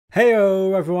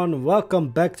Heyo everyone, welcome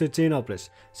back to Theonopolis.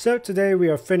 So today we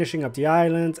are finishing up the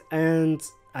island, and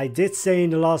I did say in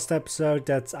the last episode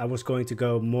that I was going to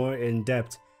go more in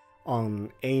depth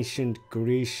on ancient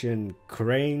Grecian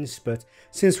cranes, but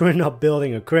since we're not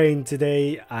building a crane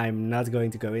today, I'm not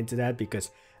going to go into that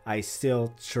because I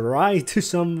still try to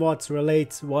somewhat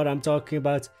relate what I'm talking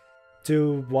about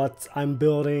to what I'm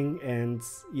building, and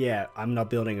yeah, I'm not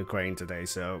building a crane today,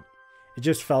 so it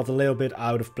just felt a little bit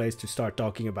out of place to start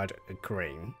talking about a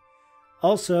crane.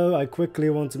 Also, I quickly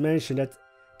want to mention that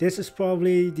this is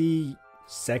probably the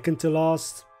second to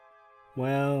last.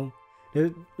 Well,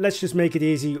 let's just make it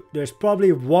easy. There's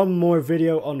probably one more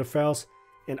video on the Pharos,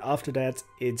 and after that,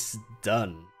 it's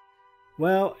done.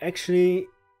 Well, actually,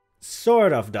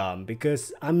 sort of done,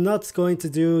 because I'm not going to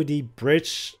do the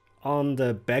bridge on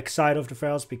the back side of the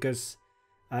Pharos because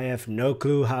I have no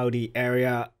clue how the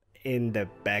area in the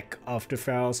back of the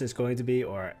Pharos is going to be,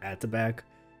 or at the back.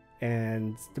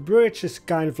 And the bridge is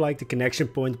kind of like the connection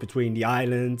point between the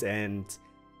island and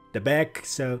the back,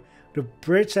 so the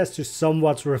bridge has to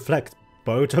somewhat reflect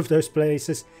both of those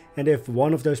places, and if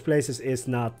one of those places is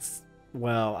not,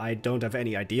 well, I don't have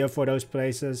any idea for those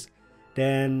places,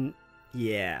 then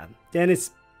yeah, then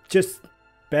it's just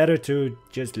better to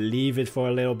just leave it for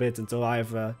a little bit until I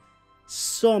have a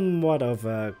somewhat of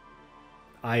a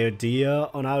idea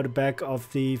on how the back of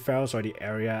the Pharos, or the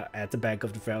area at the back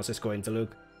of the Pharos, is going to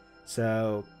look.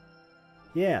 So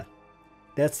yeah,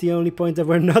 that's the only point that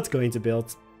we're not going to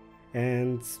build,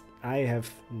 and I have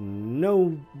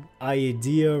no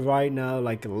idea right now,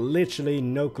 like literally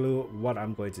no clue what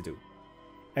I'm going to do.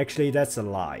 Actually, that's a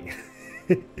lie.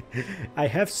 I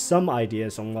have some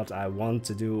ideas on what I want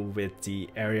to do with the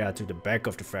area to the back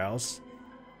of the Pharos,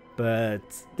 but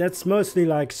that's mostly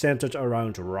like centered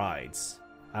around rides.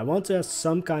 I want to have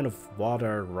some kind of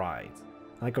water ride,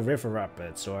 like a river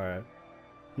rapids, or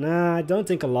nah, I don't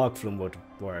think a log flume would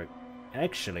work.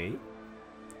 Actually,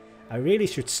 I really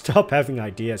should stop having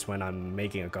ideas when I'm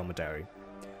making a commentary.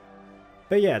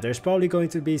 But yeah, there's probably going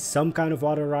to be some kind of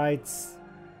water rides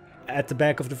at the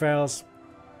back of the Pharos,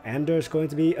 and there's going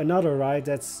to be another ride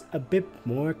that's a bit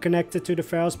more connected to the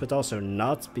Pharos, but also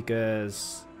not,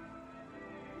 because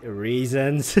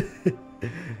reasons.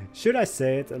 Should I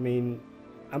say it? I mean,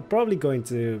 I'm probably going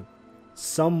to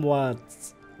somewhat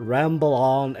ramble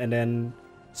on and then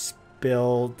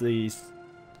spill the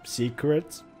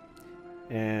secret.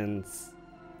 And,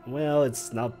 well,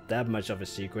 it's not that much of a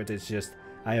secret, it's just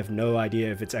I have no idea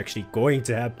if it's actually going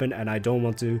to happen, and I don't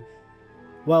want to.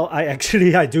 Well, I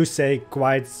do say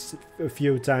quite a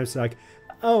few times like,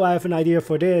 oh, I have an idea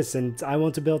for this and I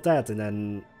want to build that, and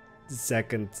then the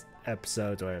second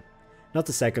episode, or not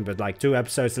the second, but like 2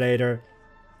 episodes later,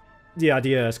 the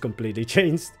idea has completely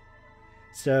changed.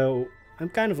 So I'm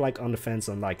kind of like on the fence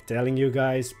on like telling you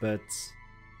guys, but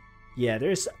yeah,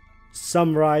 there's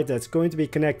some ride that's going to be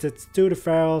connected to the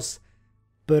Pharos,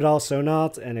 but also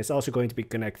not, and it's also going to be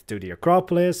connected to the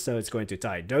Acropolis, so it's going to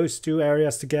tie those 2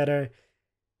 areas together.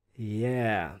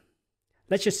 Yeah,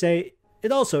 let's just say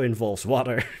it also involves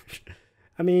water.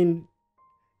 I mean,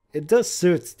 it does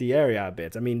suit the area a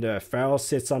bit. I mean, the Pharos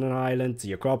sits on an island,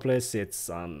 the Acropolis sits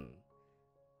on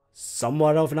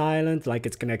somewhat of an island, like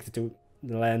it's connected to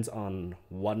the land on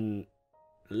one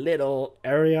little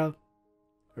area,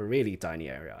 a really tiny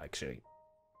area actually.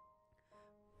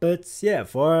 But yeah,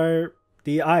 for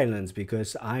the islands,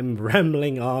 because I'm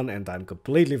rambling on and I'm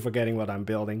completely forgetting what I'm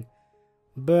building,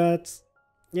 but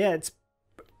yeah, it's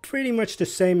pretty much the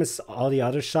same as all the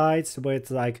other sides,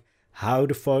 with like how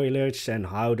the foliage and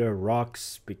how the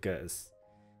rocks, because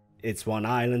it's one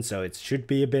island, so it should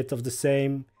be a bit of the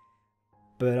same.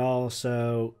 But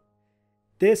also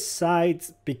this side,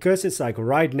 because it's like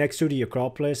right next to the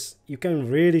Acropolis, you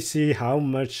can really see how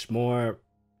much more,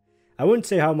 I wouldn't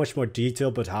say how much more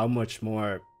detail, but how much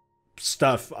more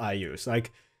stuff I use.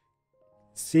 Like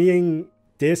seeing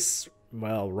this,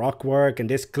 well, rock work and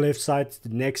this cliffside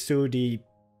next to the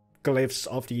cliffs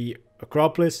of the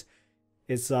Acropolis,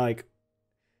 it's like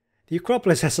the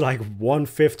Acropolis has like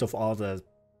 1/5 of all the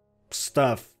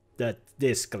stuff that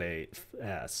this cliff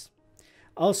has.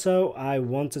 Also, I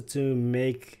wanted to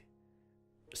make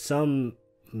some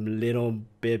little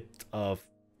bit of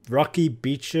rocky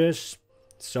beaches,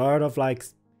 sort of like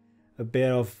a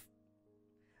bit of,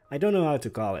 I don't know how to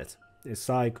call it. It's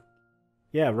like,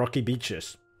 yeah, rocky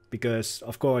beaches. Because,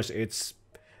 of course, it's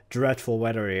dreadful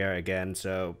weather here again,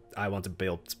 so I want to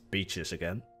build beaches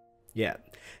again. Yeah,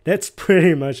 that's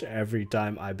pretty much every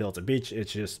time I build a beach.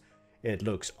 It's just, it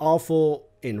looks awful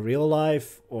in real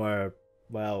life, or,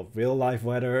 well, real life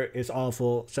weather is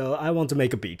awful, so I want to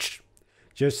make a beach.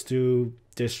 just to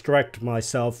distract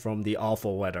myself from the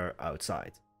awful weather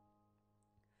outside.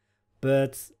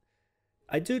 But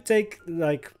I do take,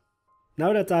 like,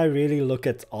 now that I really look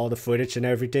at all the footage and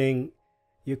everything,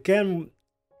 you can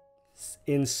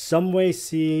in some way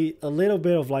see a little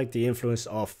bit of like the influence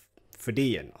of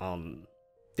Verdean on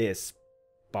this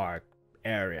park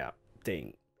area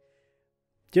thing.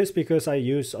 Just because I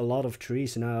use a lot of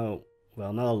trees now,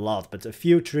 well, not a lot, but a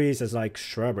few trees as like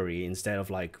shrubbery instead of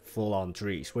like full-on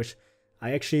trees, which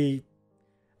I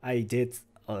did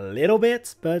a little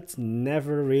bit, but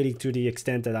never really to the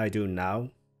extent that I do now.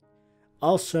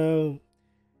 Also,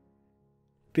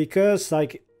 because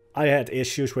like I had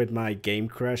issues with my game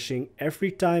crashing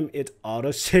every time it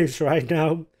autosaves right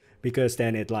now, because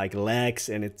then it like lags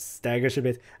and it staggers a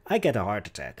bit, I get a heart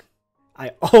attack.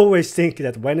 I always think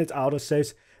that when it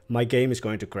autosaves, my game is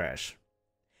going to crash.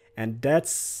 And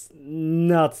that's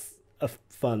not a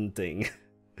fun thing.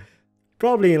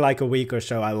 Probably in like a week or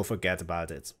so I will forget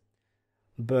about it.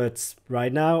 But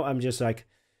right now I'm just like,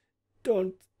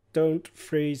 don't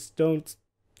freeze, don't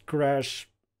crash.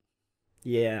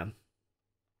 Yeah.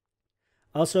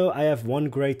 Also, I have one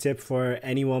great tip for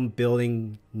anyone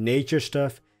building nature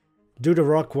stuff. Do the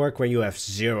rock work when you have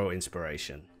zero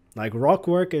inspiration. Like, rock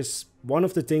work is one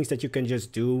of the things that you can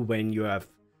just do when you have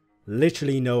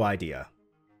literally no idea.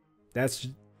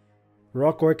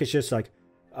 Rock work is just like,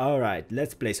 alright,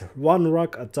 let's place one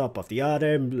rock atop of the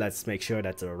other. Let's make sure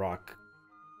that the rock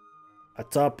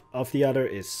atop of the other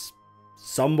is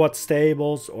somewhat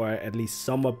stable, or at least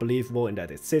somewhat believable in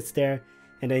that it sits there.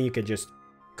 And then you can just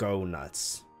go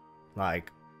nuts.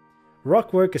 Like,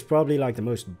 rock work is probably like the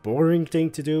most boring thing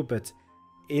to do, but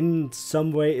in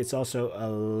some way it's also a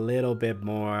little bit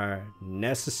more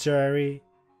necessary.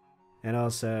 And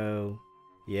also,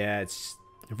 yeah,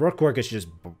 rock work is just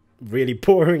really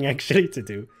boring actually to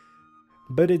do,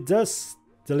 but it does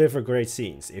deliver great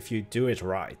scenes if you do it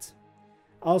right.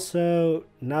 Also,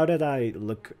 now that I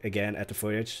look again at the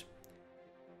footage,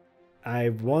 I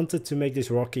wanted to make this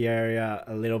rocky area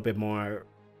a little bit more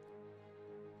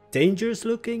dangerous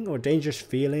looking or dangerous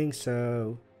feeling,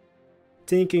 so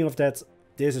thinking of that,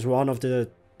 this is one of the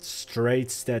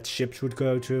straits that ships would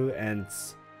go through, and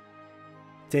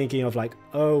thinking of like,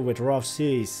 oh, with rough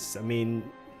seas, I mean,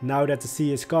 now that the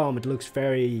sea is calm, it looks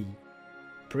very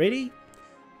pretty,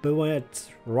 but with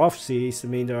rough seas, I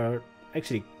mean, there are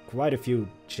actually quite a few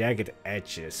jagged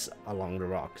edges along the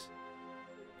rocks.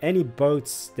 Any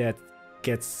boats that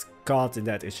gets caught in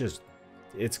that,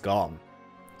 it's gone.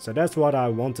 So that's what I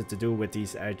wanted to do with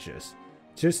these edges,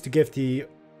 just to give the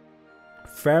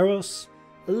Pharos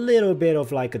a little bit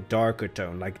of like a darker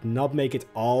tone, like not make it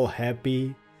all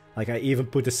happy. Like, I even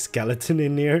put a skeleton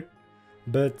in here,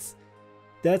 but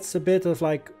that's a bit of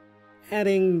like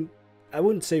adding, I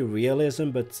wouldn't say realism,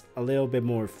 but a little bit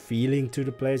more feeling to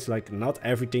the place. Like, not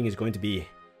everything is going to be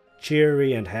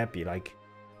cheery and happy. Like,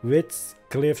 with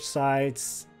cliff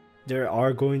sides, there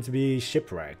are going to be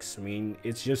shipwrecks. I mean,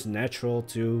 it's just natural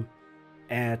to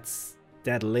add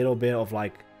that little bit of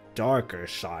like darker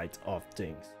side of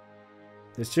things.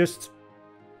 It's just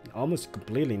almost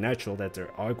completely natural that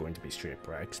there are going to be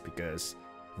shipwrecks, because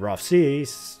rough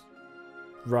seas,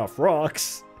 rough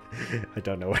rocks. I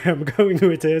don't know where I'm going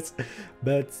with it,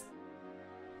 but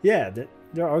yeah,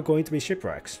 there are going to be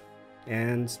shipwrecks.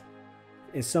 And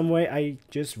in some way I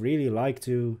just really like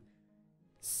to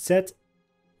set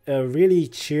a really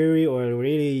cheery or a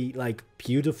really like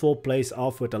beautiful place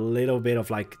off with a little bit of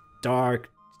like dark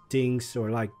things, or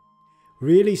like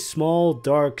really small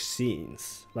dark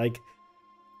scenes. Like,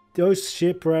 those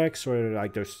shipwrecks, or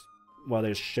like those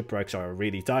shipwrecks are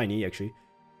really tiny actually.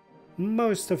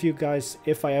 Most of you guys,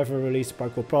 if I ever release a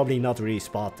park, will probably not really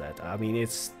spot that. I mean,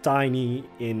 it's tiny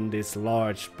in this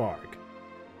large park,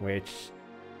 which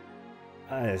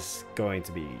is going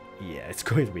to be, yeah, it's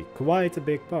going to be quite a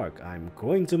big park. I'm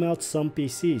going to melt some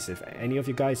PCs if any of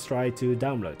you guys try to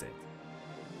download it.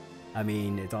 I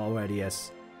mean, it already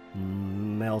has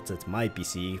melted my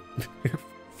PC a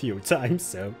few times,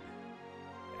 so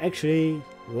actually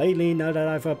lately, now that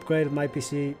I've upgraded my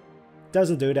PC,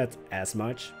 doesn't do that as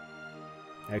much.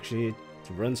 Actually, it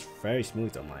runs very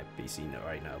smooth on my PC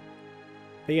right now.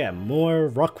 But yeah, more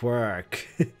rock work.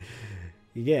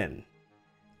 Again,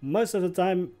 most of the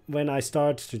time when I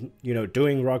start to,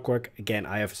 doing rock work, again,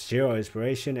 I have zero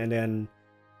inspiration, and then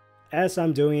as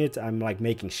I'm doing it, I'm like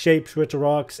making shapes with the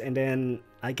rocks, and then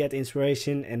I get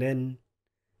inspiration, and then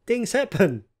things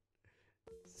happen.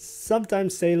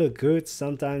 Sometimes they look good,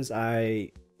 sometimes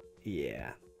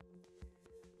yeah.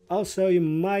 Also, you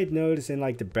might notice in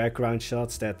like the background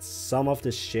shots that some of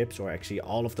the ships, or actually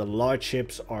all of the large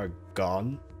ships, are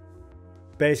gone.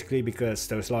 basically because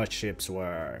those large ships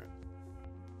were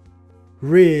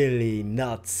really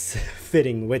not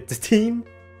fitting with the team.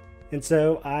 And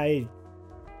so I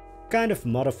kind of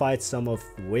modified some of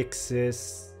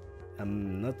Wix's.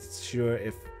 I'm not sure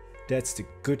if that's the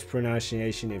good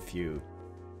pronunciation if you...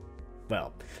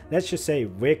 Well, let's just say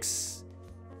Wix,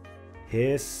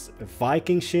 his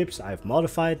Viking ships, I've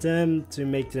modified them to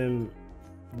make them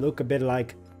look a bit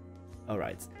like...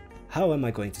 Alright, how am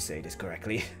I going to say this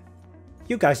correctly?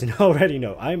 You guys already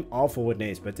know, I'm awful with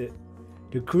names, but the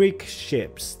Greek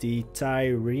ships, the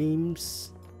triremes?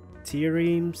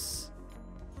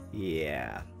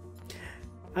 Yeah,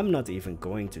 I'm not even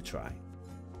going to try.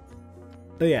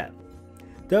 But yeah,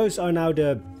 those are now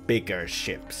the bigger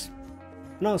ships.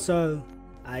 And also,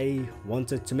 I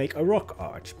wanted to make a rock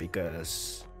arch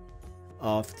because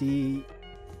of the...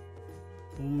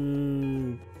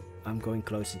 I'm going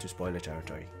close into spoiler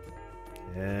territory.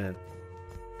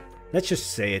 Let's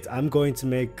just say it, I'm going to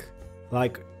make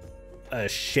like a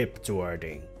ship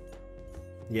thwarting.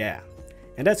 Yeah,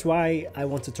 and that's why I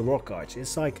wanted the rock arch.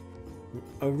 It's like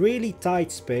a really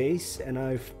tight space, and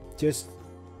I've just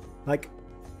like...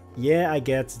 Yeah, I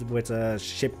get with a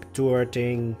ship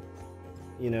thwarting,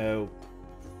 you know,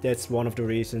 that's one of the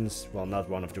reasons, well, not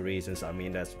one of the reasons, I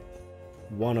mean that's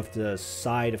one of the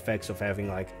side effects of having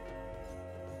like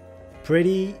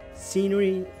pretty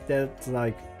scenery, that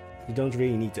like you don't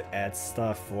really need to add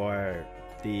stuff for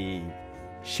the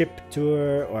ship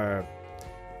tour, or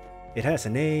it has a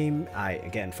name, I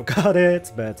again forgot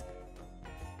it, but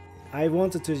I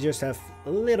wanted to just have a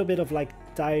little bit of like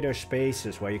tighter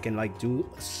spaces where you can like do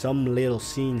some little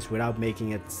scenes without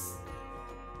making it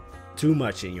too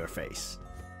much in your face.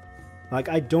 Like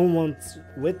I don't want,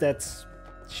 with that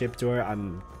ship tour,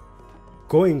 I'm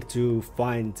going to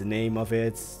find the name of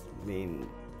it, I mean,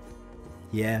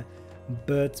 yeah,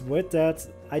 but with that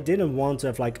I didn't want to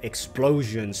have like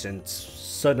explosions and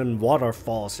sudden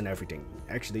waterfalls and everything.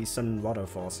 Actually, sudden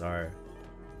waterfalls are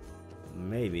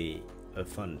maybe a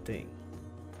fun thing.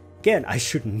 Again, I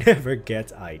should never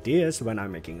get ideas when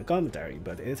I'm making a commentary,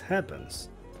 but it happens.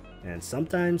 And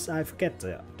sometimes I forget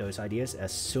those ideas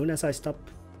as soon as I stop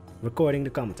recording the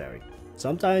commentary.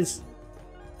 Sometimes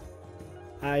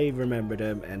I remember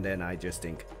them and then I just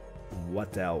think,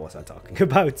 what the hell was I talking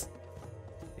about?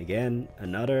 Again,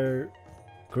 another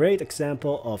great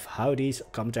example of how these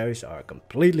commentaries are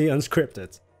completely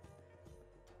unscripted.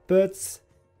 But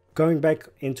going back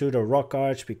into the rock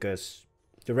arch, because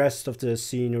the rest of the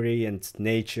scenery and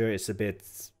nature is a bit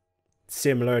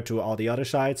similar to all the other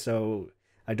sides, so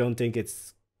I don't think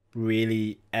it's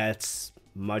really adds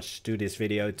much to this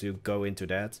video to go into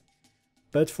that.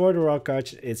 But for the rock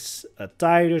arch, it's a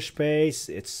tighter space,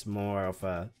 it's more of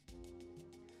a,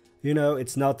 you know,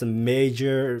 it's not a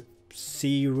major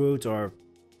sea route or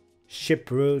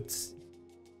ship route,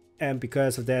 and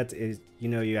because of that, you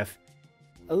know, you have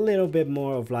a little bit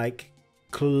more of like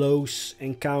close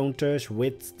encounters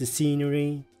with the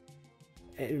scenery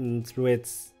and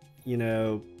with, you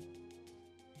know,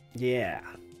 yeah,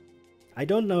 I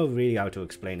don't know really how to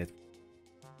explain it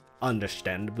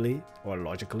understandably or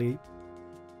logically,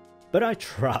 but I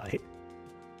try.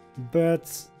 But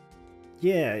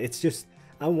yeah, it's just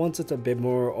I wanted a bit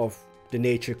more of the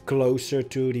nature closer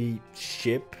to the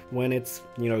ship when it's,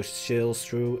 you know, sails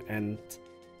through, and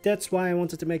that's why I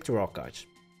wanted to make the rock arch.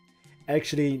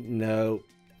 Actually, no,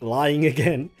 lying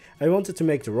again. I wanted to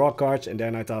make the rock arch and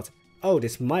then I thought, oh,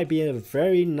 this might be a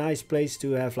very nice place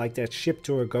to have like that ship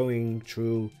tour going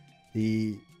through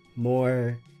the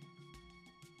more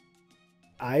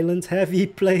island heavy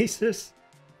places.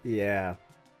 Yeah.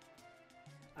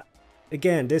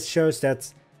 Again, this shows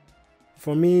that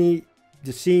for me,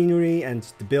 the scenery and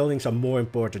the buildings are more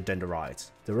important than the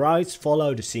rides. The rides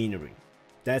follow the scenery.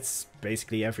 That's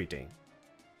basically everything.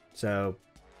 So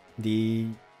the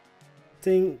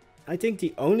thing, I think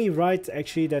the only ride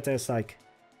actually that has like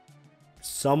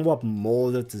somewhat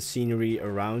molded the scenery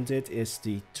around it is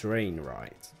the train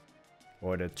ride.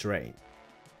 Or the train.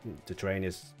 The train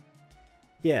is,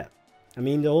 yeah. I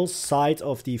mean, the whole side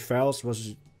of the Pharos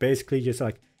was basically just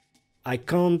like, I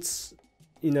can't,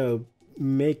 you know,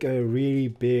 make a really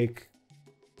big,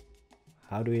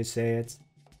 how do you say it?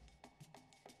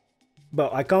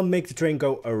 But I can't make the train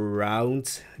go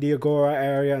around the Agora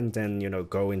area and then, you know,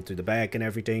 go into the back and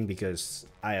everything because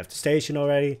I have the station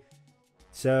already.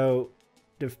 So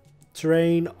the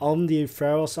train on the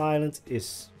Pharos Island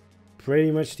is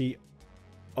pretty much the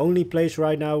only place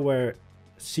right now where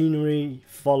scenery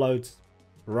followed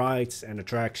rides and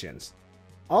attractions.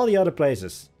 All the other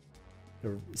places,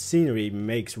 the scenery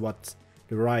makes what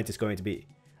the ride is going to be.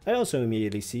 I also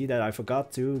immediately see that I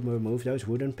forgot to remove those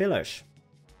wooden pillars.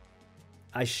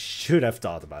 I should have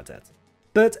thought about that.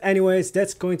 But anyways,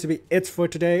 that's going to be it for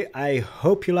today. I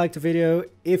hope you liked the video.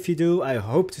 If you do, I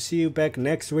hope to see you back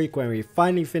next week when we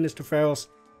finally finish the Pharos.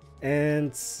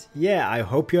 And yeah, I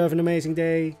hope you have an amazing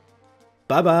day.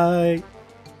 Bye bye!